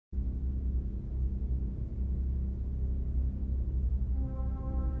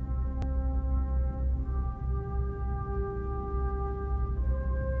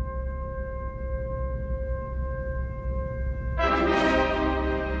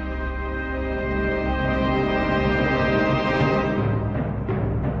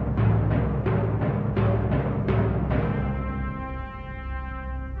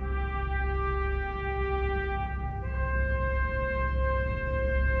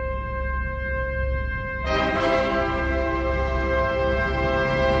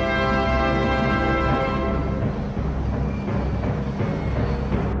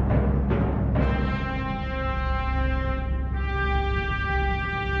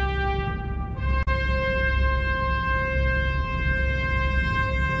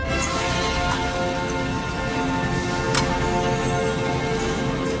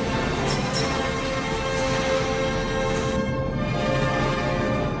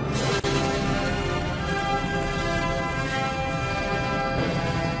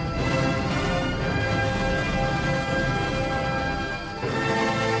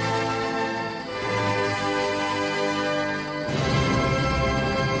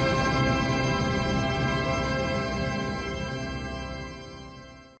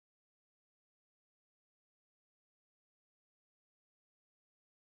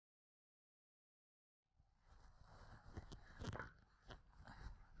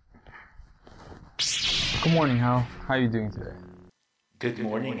Good morning, Hal. How are you doing today? Good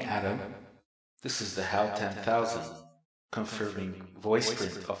morning, Adam. This is the HAL 10,000, confirming voice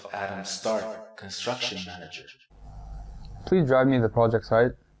print of Adam Stark, Construction Manager. Please drive me to the project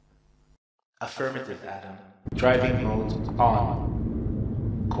site. Affirmative, Adam. Driving mode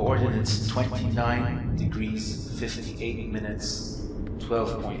on. Coordinates 29 degrees 58 minutes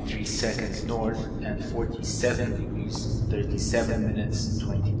 12.3 seconds north and 47 degrees 37 minutes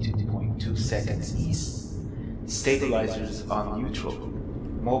 22.2 seconds east. Stabilizers on neutral.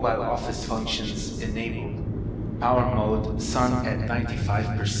 Mobile office functions enabled. Power mode sun at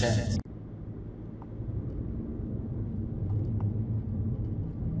 95%.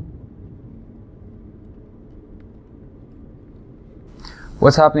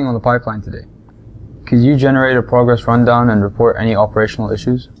 What's happening on the pipeline today? Could you generate a progress rundown and report any operational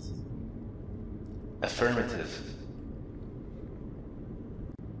issues? Affirmative.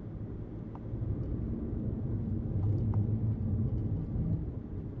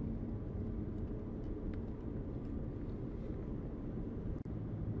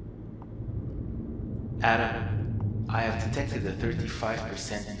 Adam, I have detected a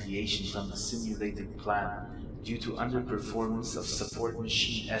 35% deviation from the simulated plan due to underperformance of support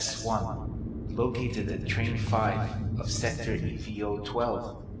machine S1, located at train 5 of sector EVO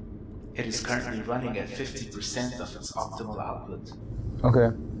 12. It is currently running at 50% of its optimal output.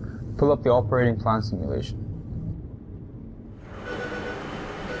 Okay. Pull up the operating plan simulation.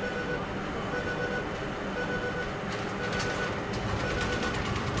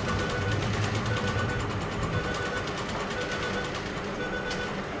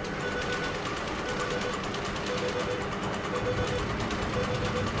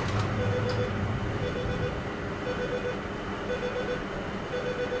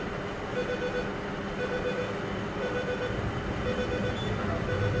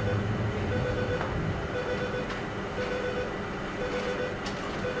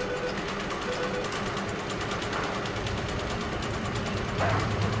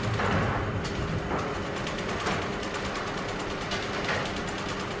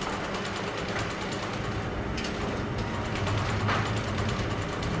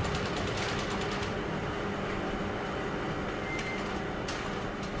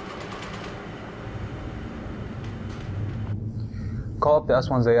 Call up the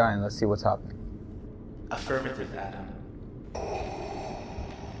S1's AI and let's see what's happening. Affirmative, Adam.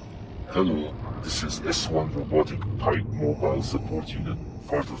 Hello, this is S1 Robotic Pipe Mobile Support Unit,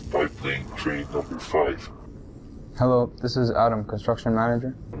 part of Pipeline Train number 5. Hello, this is Adam, Construction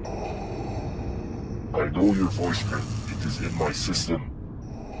Manager. I know your voice print. It is in my system.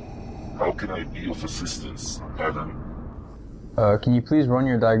 How can I be of assistance, Adam? Can you please run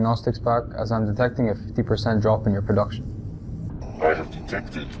your diagnostics back as I'm detecting a 50% drop in your production? I have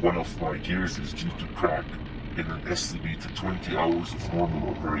detected one of my gears is due to crack in an estimated 20 hours of normal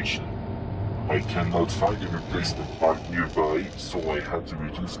operation. I cannot find a replacement part nearby, so I had to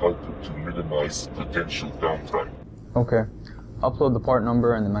reduce output to minimize potential downtime. Okay. Upload the part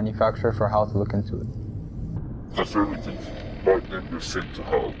number and the manufacturer for HAL to look into it. Affirmative. Part number sent to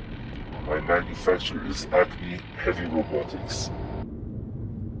HAL. My manufacturer is Acme Heavy Robotics.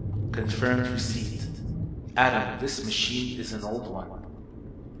 Confirmed receipt. Adam, this machine is an old one.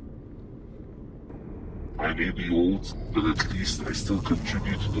 I may be old, but at least I still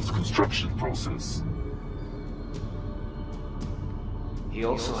contribute to the construction process. He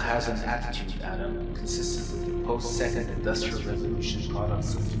also has an attitude, Adam, consistent with the post-Second Industrial Revolution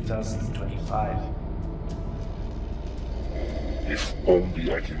products of 2025. If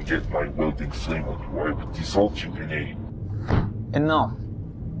only I can get my welding flame on you, I would dissolve you in a... Enough.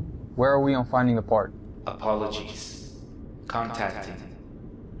 Where are we on finding the part? Apologies. Contacting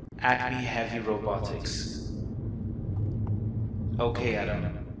Acme Heavy Robotics. Okay,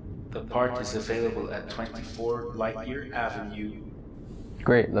 Adam. The part is available at 24 Lightyear Avenue,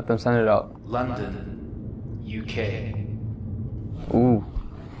 Great, let them send it out. London, UK. Ooh,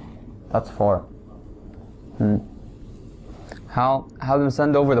 that's far. Have them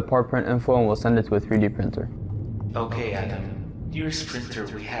send over the part print info and we'll send it to a 3D printer. Okay, Adam. Nearest printer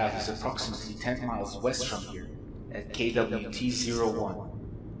we have is approximately 10 miles west from here, at KWT-01.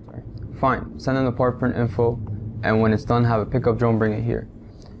 Fine, send in the part print info, and when it's done, have a pickup drone bring it here.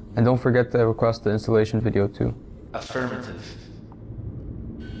 And don't forget to request the installation video too. Affirmative.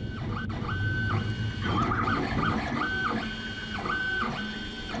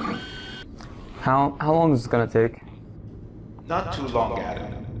 How long is this gonna take? Not too long,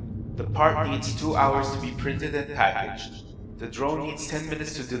 Adam. The part needs 2 hours to be printed and packaged. The drone needs 10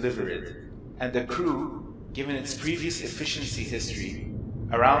 minutes to deliver it. And the crew, given its previous efficiency history,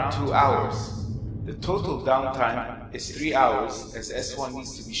 around 2 hours. The total downtime is 3 hours as S1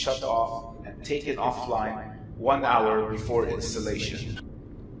 needs to be shut off and taken offline 1 hour before installation.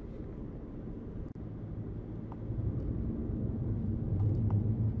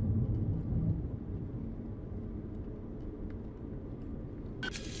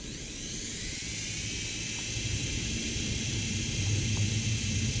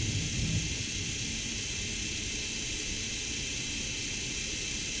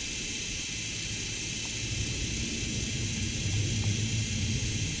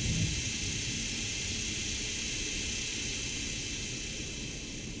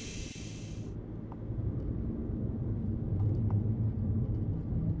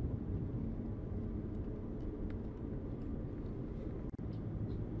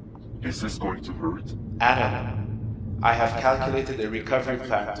 Is this going to hurt? Adam, I have calculated a recovery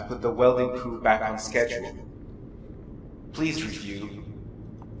plan to put the welding crew back on schedule. Please review.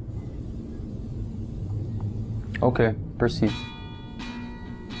 Okay, proceed.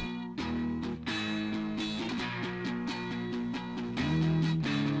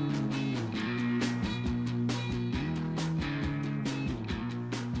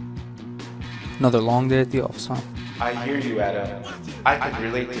 Another long day at the office, huh? I hear you, Adam. I can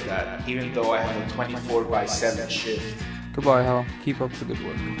relate to that, even though I have a 24/7 shift. Goodbye, Hal. Keep up the good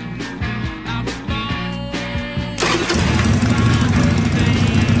work.